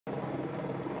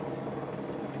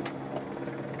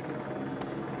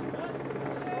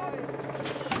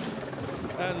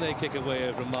and they kick away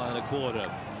over 1.25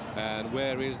 miles. And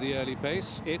where is the early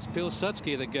pace? It's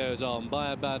Pilsudski that goes on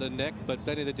by about a neck, but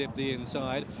Benny the Dip the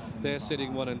inside. They're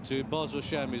sitting 1 and 2. Bosra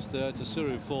Sham is third,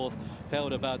 Sasuru fourth.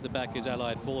 Held about the back is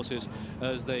Allied Forces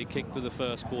as they kick through the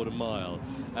first 1/4 mile.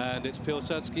 And it's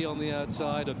Pilsudski on the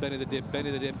outside of Benny the Dip.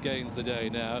 Benny the Dip gains the day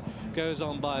now. Goes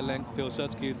on by length.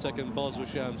 Pilsudski in second, Bosra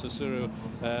Sham, Sasuru,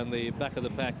 and the back of the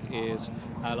pack is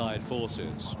Allied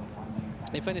Forces.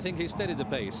 If anything, he steadied the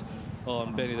pace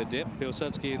on Benny the Dip.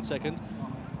 Pilsudski in second.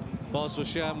 Bosra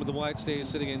Sham with the white sleeves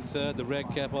sitting in third. The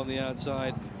red cap on the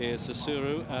outside is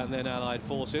Sasuru, and then Allied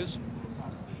Forces.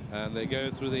 And they go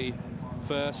through the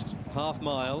first half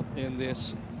mile in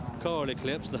this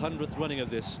Coral-Eclipse, the 100th running of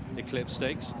this Eclipse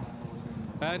Stakes.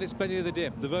 And it's Benny the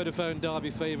Dip, the Vodafone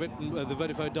Derby favourite, the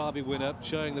Vodafone Derby winner,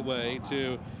 showing the way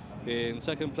to, in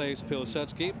second place,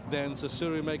 Pilsudski. Then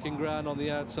Sasuru making ground on the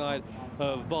outside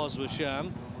of Bosra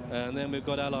Sham. And then we've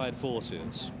got Allied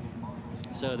Forces.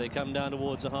 So they come down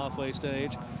towards the halfway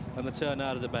stage and the turn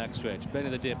out of the backstretch. Benny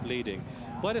the Dip leading.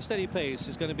 Quite a steady pace.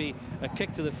 It's going to be a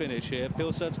kick to the finish here.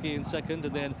 Pilsudski in second,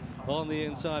 and then on the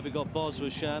inside we've got Bosra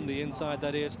Sham, the inside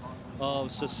that is of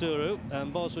Sasuru,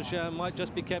 and Bosra Sham might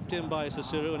just be kept in by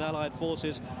Sasuru, and Allied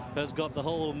Forces has got the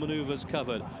whole manoeuvres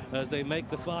covered as they make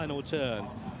the final turn.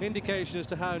 Indication as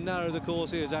to how narrow the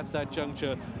course is at that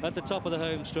juncture, at the top of the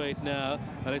home straight now,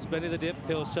 and it's Benny the Dip,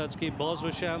 Pilsudski,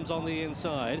 Bosra Sham's on the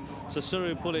inside,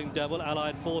 Sasuru pulling double,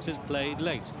 Allied Forces played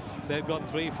late. They've got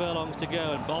 3 furlongs to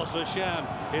go, and Bosra Sham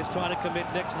is trying to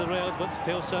commit next to the rails, but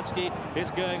Pilsudski is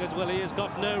going as well. He has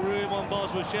got no room on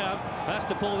Bosra Sham, has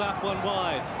to pull that one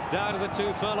wide. Down to the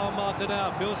 2 furlong marker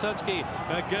now. Pilsudski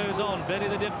goes on. Benny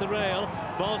the Dip the rail.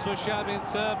 Bosra Sham in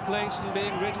third place and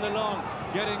being ridden along.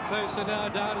 Getting closer now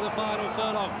down to the final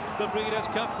furlong. The Breeders'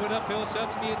 Cup winner,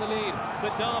 Pilsudski in the lead.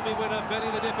 The Derby winner,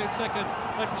 Benny the Dip in second.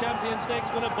 A Champion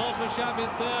Stakes winner, Bosra Sham in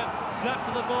third. Flat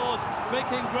to the boards,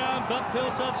 making ground, but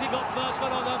Pilsudski got first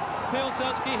one on them.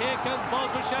 Pilsudski, here comes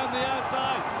Bosra Sham the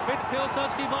outside. It's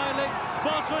Pilsudski by a length.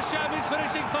 Bosra Sham is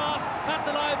finishing fast at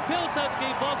the line.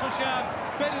 Pilsudski, Bosra Sham,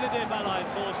 Benny the Dip, Allied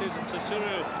Forces, and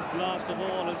Sasuru last of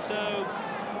all. And so,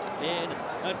 in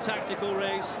a tactical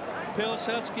race,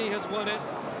 Pilsudski has won it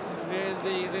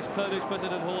in this Polish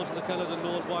President horse in the colours of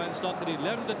Lord Weinstock. An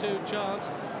 11-2 chance,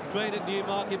 trained at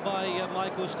Newmarket by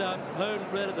Michael Stout,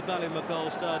 homebred at the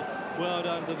Ballymacole stud. Well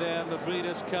done to them. The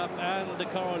Breeders' Cup and the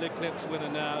Coral-Eclipse winner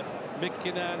now. Mick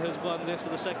Kinnan has won this for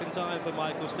the second time for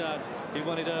Michael Stout. He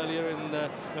won it earlier in a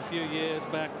few years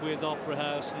back with Opera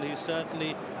House, and he's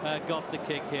certainly got the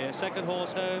kick here. Second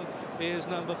horse home is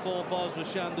number 4, Bosra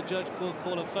Sham. The judge will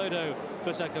call a photo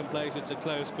for second place. It's a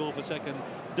close call for second.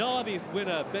 Derby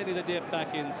winner, Benny the Dip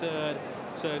back in third.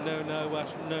 So no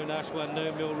Nashwan,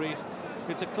 no Millreef.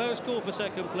 It's a close call for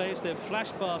second place. They've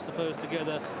flashed past the post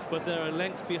together, but they're a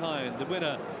length behind the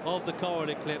winner of the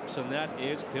Coral-Eclipse, and that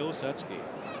is Pilsudski.